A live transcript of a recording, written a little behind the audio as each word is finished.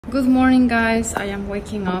Good morning, guys. I am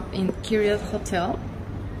waking up in Kiryat Hotel,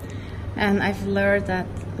 and I've learned that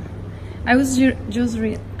I was just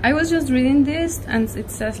reading this, and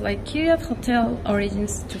it says like Kiryat Hotel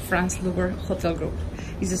origins to France Louvre Hotel Group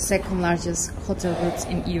is the second largest hotel group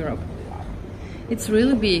in Europe. It's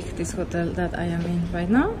really big, this hotel that I am in right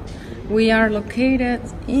now. We are located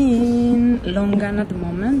in Longgang at the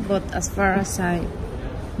moment, but as far as I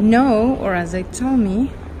know, or as they told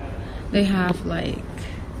me, they have like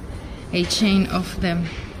a chain of them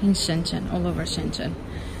in Shenzhen, all over Shenzhen.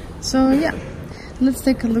 So yeah, let's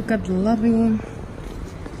take a look at the lobby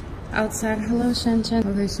outside. Hello Shenzhen.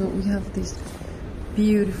 Okay, so we have this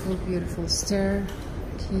beautiful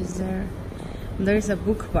staircase there. There's a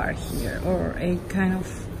book bar here, or a kind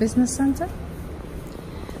of business center.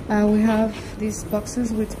 We have these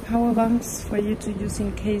boxes with power banks for you to use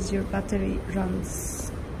in case your battery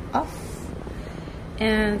runs off.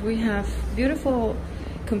 And we have beautiful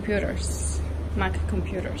computers, Mac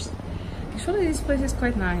computers. Actually, this place is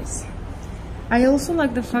quite nice. I also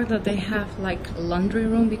like the fact that they have like a laundry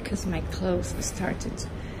room, because my clothes started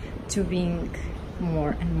to being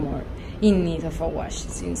more and more in need of a wash,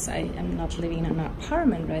 since I am not living in an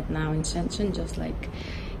apartment right now in Shenzhen, just like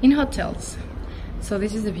in hotels. So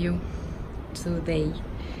this is the view today.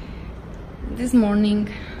 This morning,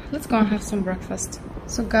 let's go and have some breakfast.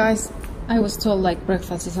 So guys, I was told like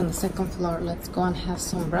breakfast is on the second floor. Let's go and have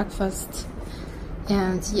some breakfast.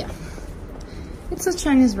 And yeah, it's a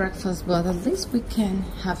Chinese breakfast, but at least we can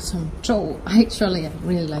have some chow. Actually, I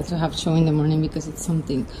really like to have chow in the morning because it's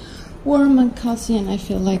something warm and cozy, and I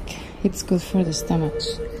feel like it's good for the stomach.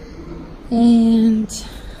 And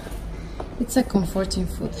it's a comforting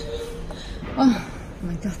food. Oh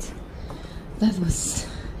my god, that was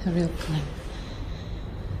a real climb.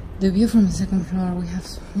 The view from the second floor, we have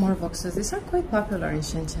more boxes. These are quite popular in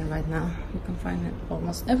Shenzhen right now. You can find it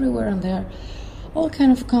almost everywhere, and there are all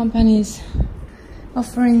kind of companies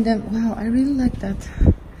offering them. Wow, I really like that.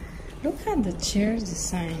 Look at the chair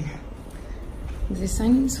design. The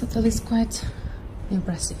design in this hotel is quite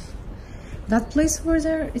impressive. That place over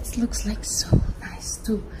there, it looks like so nice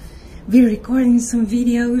to be recording some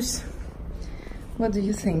videos. What do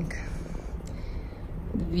you think?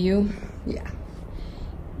 The view?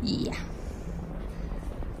 Yeah,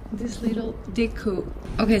 this little deco.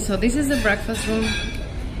 Okay, so this is the breakfast room,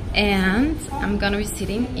 and I'm gonna be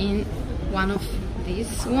sitting in one of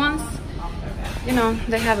these ones. You know,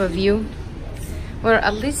 they have a view, or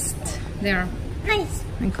at least they're nice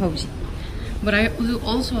and cozy. But I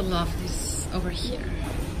also love this over here.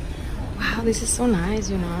 Wow, this is so nice,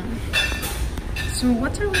 you know. So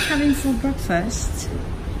what are we having for breakfast?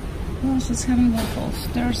 Oh, she's having waffles.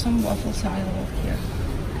 There are some waffles available here.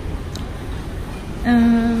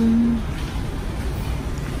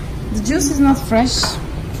 The juice is not fresh,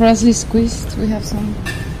 freshly squeezed. We have some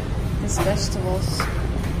these vegetables,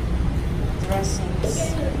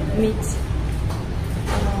 dressings, meat.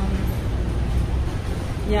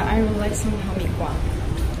 Yeah, I would like some hamikwa.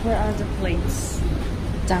 Where are the plates?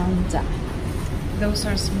 Down there. Those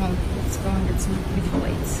are small. Let's go and get some big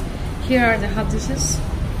plates. Here are the hot dishes.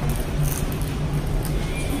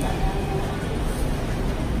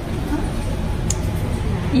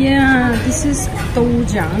 Yeah, this is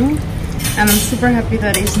Longgang, and I'm super happy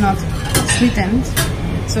that it's not sweetened.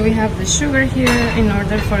 So we have the sugar here in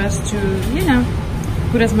order for us to, you know,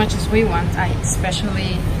 put as much as we want. I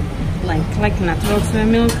especially like natural soy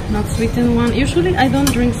milk, not sweetened one. Usually I don't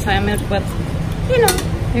drink soy milk, but you know,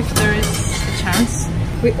 if there is a chance.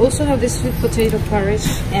 We also have this sweet potato porridge,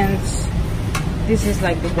 and this is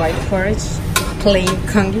like the white porridge, plain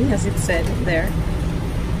congee as it said there.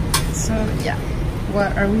 So yeah.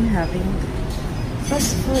 What are we having?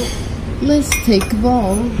 First of all, let's take a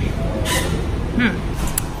bowl.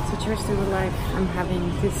 So cheers to the life. I'm having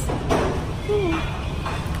this.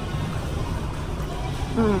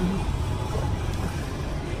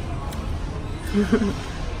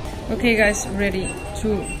 Okay guys, ready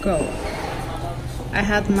to go. I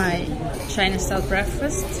had my Chinese style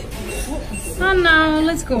breakfast. And now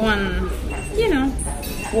let's go on, you know,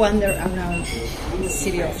 wander around the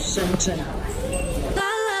city of Shenzhen.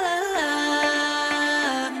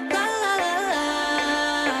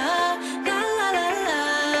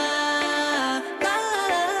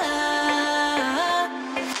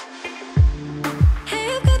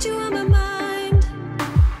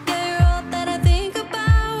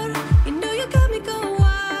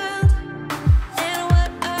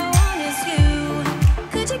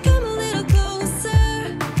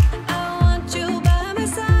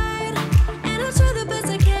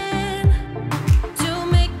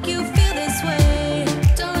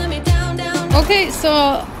 Okay,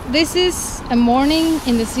 so this is a morning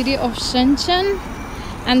in the city of Shenzhen,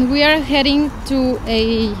 and we are heading to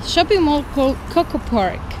a shopping mall called Coco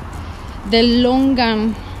Park, the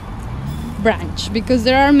Longgang branch, because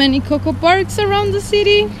there are many Coco Parks around the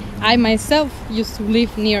city. I myself used to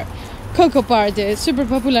live near Coco Park, the super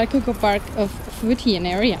popular Coco Park of Futian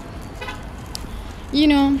area. You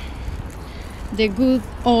know, the good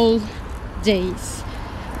old days.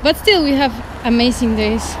 But still, we have amazing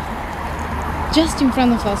days just in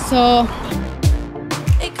front of us. So,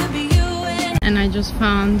 and I just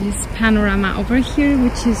found this panorama over here,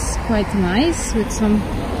 which is quite nice, with some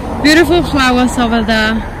beautiful flowers over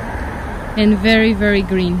there and very, very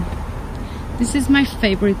green. This is my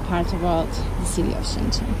favorite part about the city of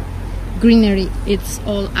Shenzhen. Greenery, it's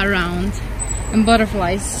all around, and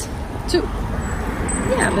butterflies too.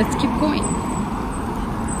 Yeah, let's keep going.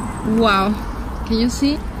 Wow, can you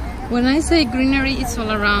see? When I say greenery, it's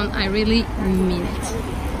all around, I really mean it.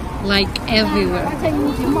 Like everywhere.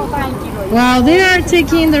 Wow, they are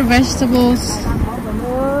taking their vegetables,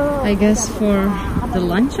 I guess, for the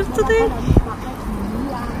lunch of today.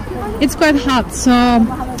 It's quite hot, so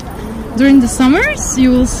during the summers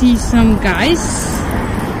you will see some guys.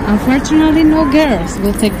 Unfortunately, no girls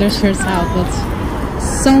will take their shirts out, but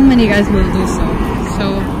so many guys will do so.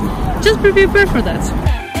 So just be prepared for that.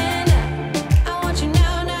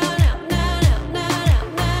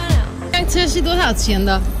 车是多少钱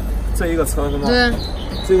的？这一个车是吗？对。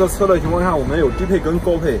这个车的情况下，我们有低配跟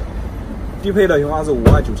高配。低配的情况是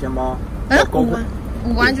59800。哎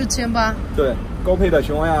，59800。对，高配的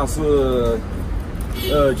情况下是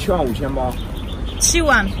75800。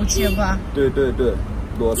75800。对对对，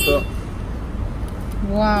裸车。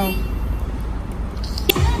哇哦！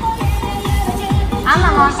安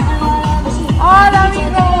了吗？Hola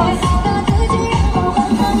amigos。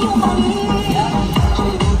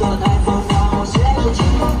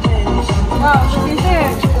哇，谢谢。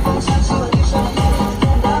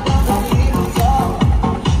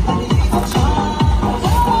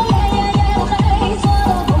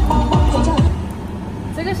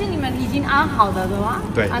这个是你们已经安好的，对吗？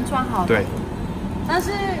对，安装好的。对。但是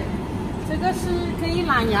这个是可以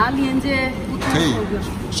蓝牙连接。可以，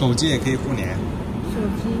手机也可以互联。手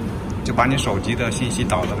机。就把你手机的信息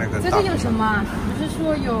导到那个。这个有什么？不是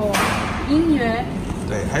说有音乐？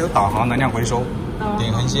对，还有导航、能量回收、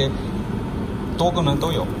点横线。多功能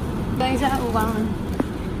都有。等一下，我关了。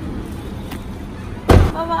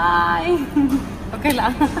拜拜。OK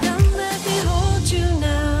了。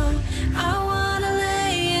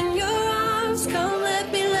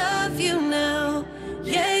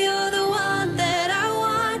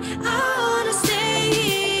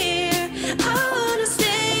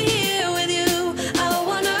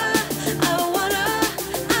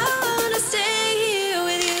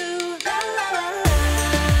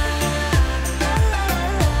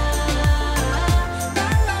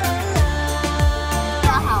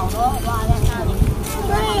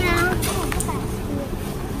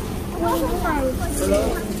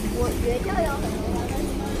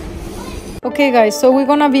Okay guys, so we're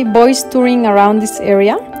gonna be boys touring around this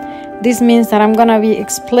area. This means that I'm gonna be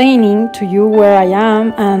explaining to you where I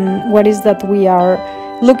am and what is that we are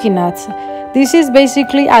looking at. This is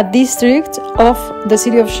basically a district of the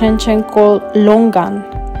city of Shenzhen called Longgang.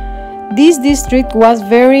 This district was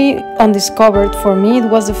very undiscovered for me. It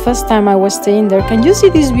was the first time I was staying there. Can you see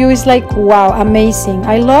this view? It's like, wow, amazing.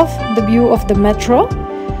 I love the view of the metro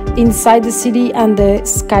inside the city and the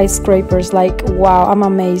skyscrapers. Like, wow, I'm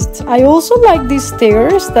amazed. I also like these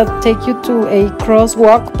stairs that take you to a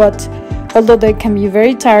crosswalk, but although they can be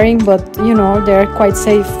very tiring, but you know, they're quite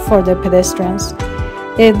safe for the pedestrians.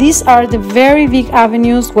 These are the very big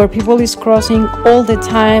avenues where people is crossing all the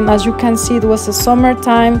time. As you can see, it was the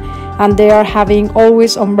summertime and they are having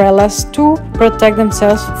always umbrellas to protect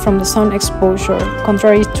themselves from the sun exposure.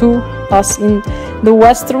 Contrary to us in the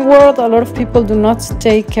Western world, a lot of people do not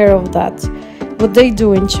take care of that, but they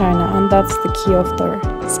do in China, and that's the key of their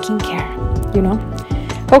skincare, you know.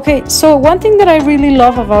 Okay, so one thing that I really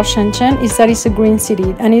love about Shenzhen is that it's a green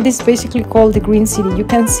city, and it is basically called the green city. You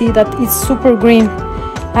can see that it's super green.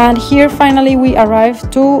 And here finally we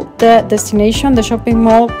arrived to the destination, the shopping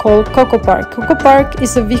mall called Coco Park. Coco Park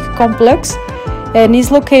is a big complex and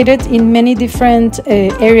is located in many different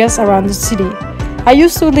areas around the city. I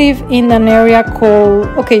used to live in an area called,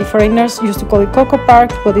 okay, foreigners used to call it Coco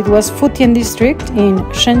Park, but it was Futian district in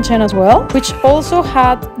Shenzhen as well, which also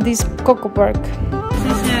had this Coco Park.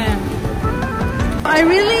 I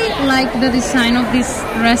really like the design of this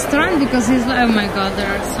restaurant because it's like, oh my god, there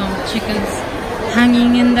are some chickens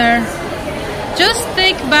hanging in there. Just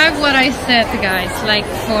take back what I said, guys, like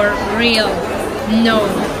for real. No.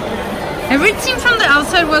 Everything from the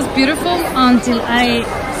outside was beautiful until I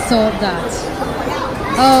saw that.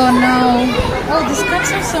 Oh no. Oh, these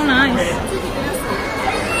cups are so nice.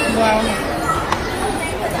 Wow.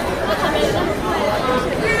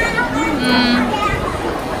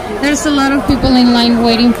 There's a lot of people in line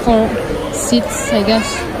waiting for seats, I guess.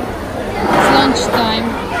 It's lunchtime.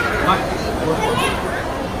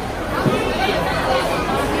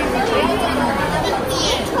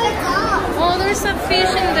 Oh, there's a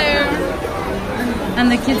fish in there.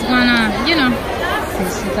 And the kids wanna, you know,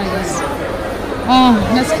 fish it, I guess. Oh,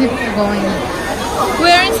 let's keep going.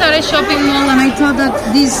 We're inside a shopping mall and I thought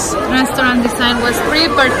that this restaurant design was pretty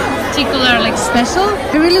particular, like special.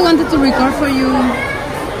 I really wanted to record for you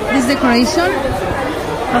this decoration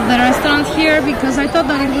of the restaurant here because I thought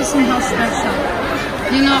that it was somehow special.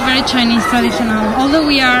 You know, very Chinese traditional. Although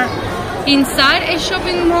we are inside a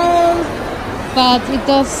shopping mall, but it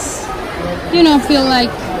does, you know, feel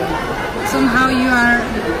like somehow you are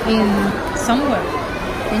in somewhere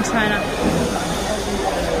in China.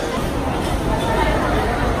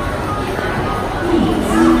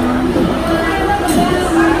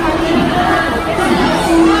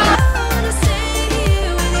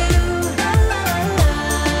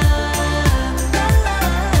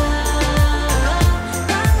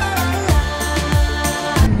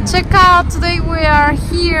 Check out, today we are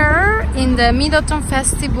here in the Mid-Autumn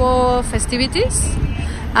Festival festivities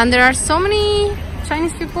and there are so many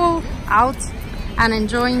Chinese people out and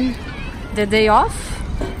enjoying the day off.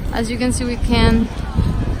 As you can see, we can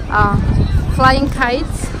flying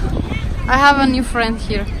kites. I have a new friend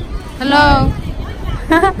here. Hello.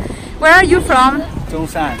 Where are you from?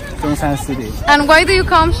 Zhongshan City. And why do you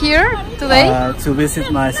come here today? To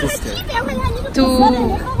visit my sister.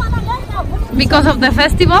 Because of the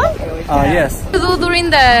festival? Yes. What do you do during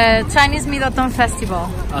the Chinese Mid-Autumn Festival?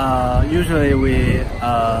 Usually we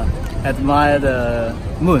admire the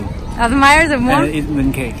moon. Admire the moon? And eat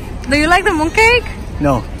mooncake. Do you like the mooncake?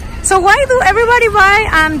 No. So why do everybody buy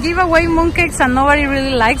and give away mooncakes and nobody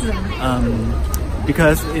really likes them?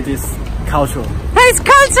 Because it is cultural. It's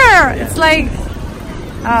culture! Yeah. It's like...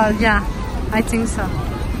 yeah, I think so.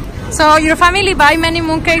 So your family buy many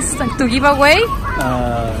mooncakes to give away?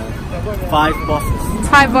 5 boxes.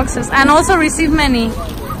 5 boxes. And also receive many?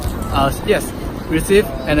 Yes. Receive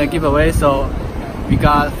and give away, so we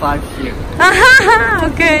got 5 here.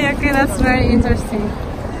 Okay, that's very interesting.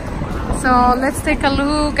 So let's take a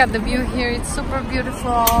look at the view here. It's super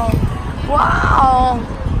beautiful. Wow!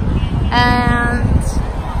 And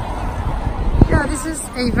yeah, this is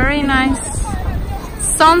a very nice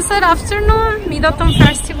sunset afternoon, Mid-Autumn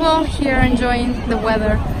Festival here, enjoying the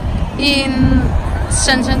weather in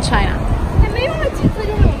Shenzhen, China.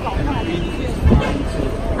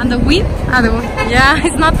 And the wind? Yeah,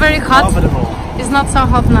 it's not very hot. Comfortable. It's not so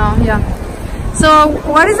hot now, yeah. So,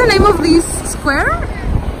 what is the name of this square?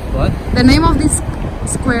 What? The name of this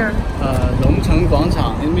square? Longgang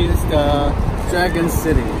Guangchang. It means the Dragon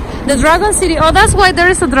City. The Dragon City. Oh, that's why there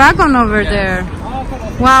is a dragon over there.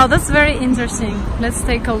 Wow, that's very interesting. Let's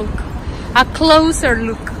take a look. A closer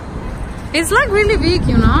look. It's like really big,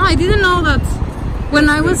 you know. I didn't know that when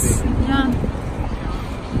I was... Yeah.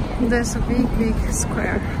 There's a big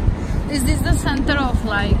square. Is this the center of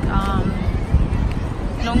like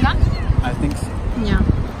Longgang? I think so. Yeah.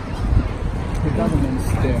 The government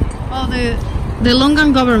is there. Oh, the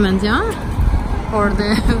Longgang government, yeah? Or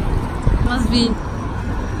the... must be...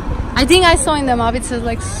 I think I saw in the map it says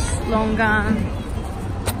like Longgang.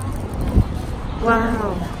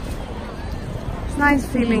 Wow. It's nice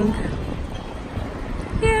feeling.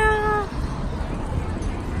 Yeah.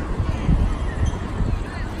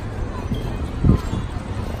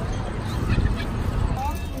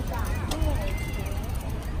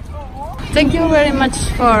 Thank you very much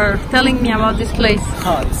for telling me about this place.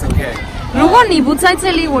 It's okay. 如果你不在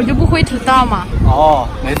这里，我就不会提到嘛。哦，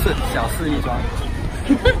没事，小事一桩。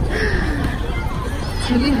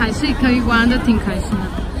这里还是可以玩的挺开心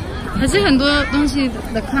的，还是很多东西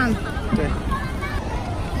的看。对。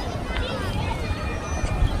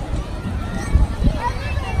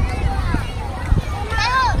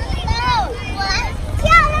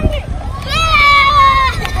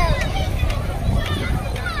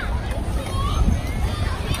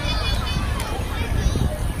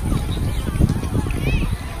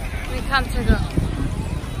看这个，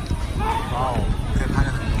哇哦，可以拍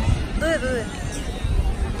很多。对。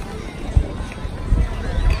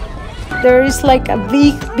There is like a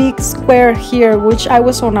big square here, which I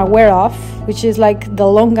was unaware of, which is like the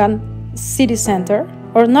Longgang city center,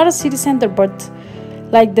 or not a city center, but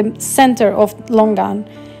like the center of Longgang.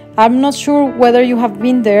 I'm not sure whether you have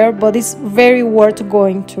been there, but it's very worth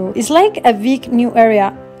going to. It's like a big new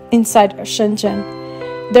area inside Shenzhen.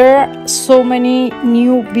 There are so many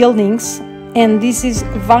new buildings, and this is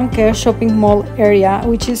Vanke shopping mall area,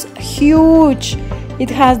 which is huge.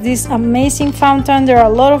 It has this amazing fountain. There are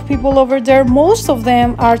a lot of people over there. Most of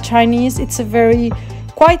them are Chinese. It's a very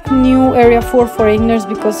quite new area for foreigners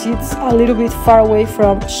because it's a little bit far away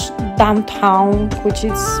from downtown, which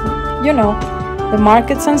is, you know, the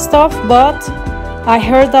markets and stuff. But I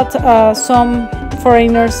heard that some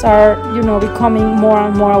foreigners are, you know, becoming more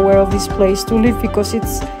and more aware of this place to live because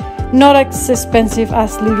it's not as expensive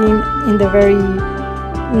as living in the very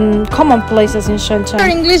common places in Shenzhen. Your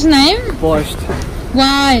English name? Borscht.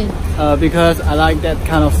 Why? Because I like that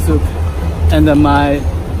kind of soup. And my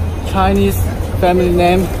Chinese family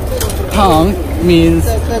name, Tang, means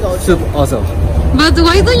soup also. But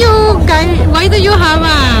why do you have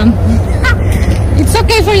a... It's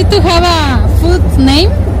okay for you to have a food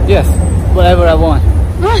name? Yes, whatever I want.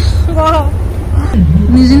 Wow.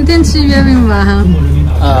 你今天吃月饼吧？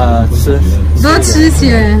吃。多吃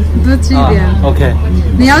些，多吃一点。OK。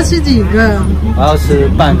你要吃几个？我要吃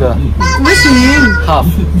半个。不行。Half。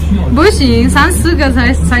不行，3、4个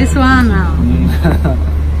才算啊。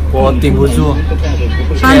我顶不住。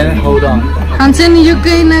先 hold on。反正你就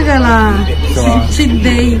给那个了。什么 ？Cheat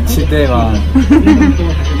day。Cheat day 吗？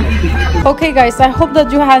 Okay guys, I hope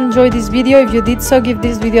that you had enjoyed this video. If you did so, give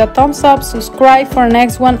this video a thumbs up, subscribe for the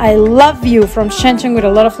next one. I love you from Shenzhen with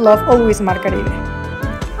a lot of love, always marcarib.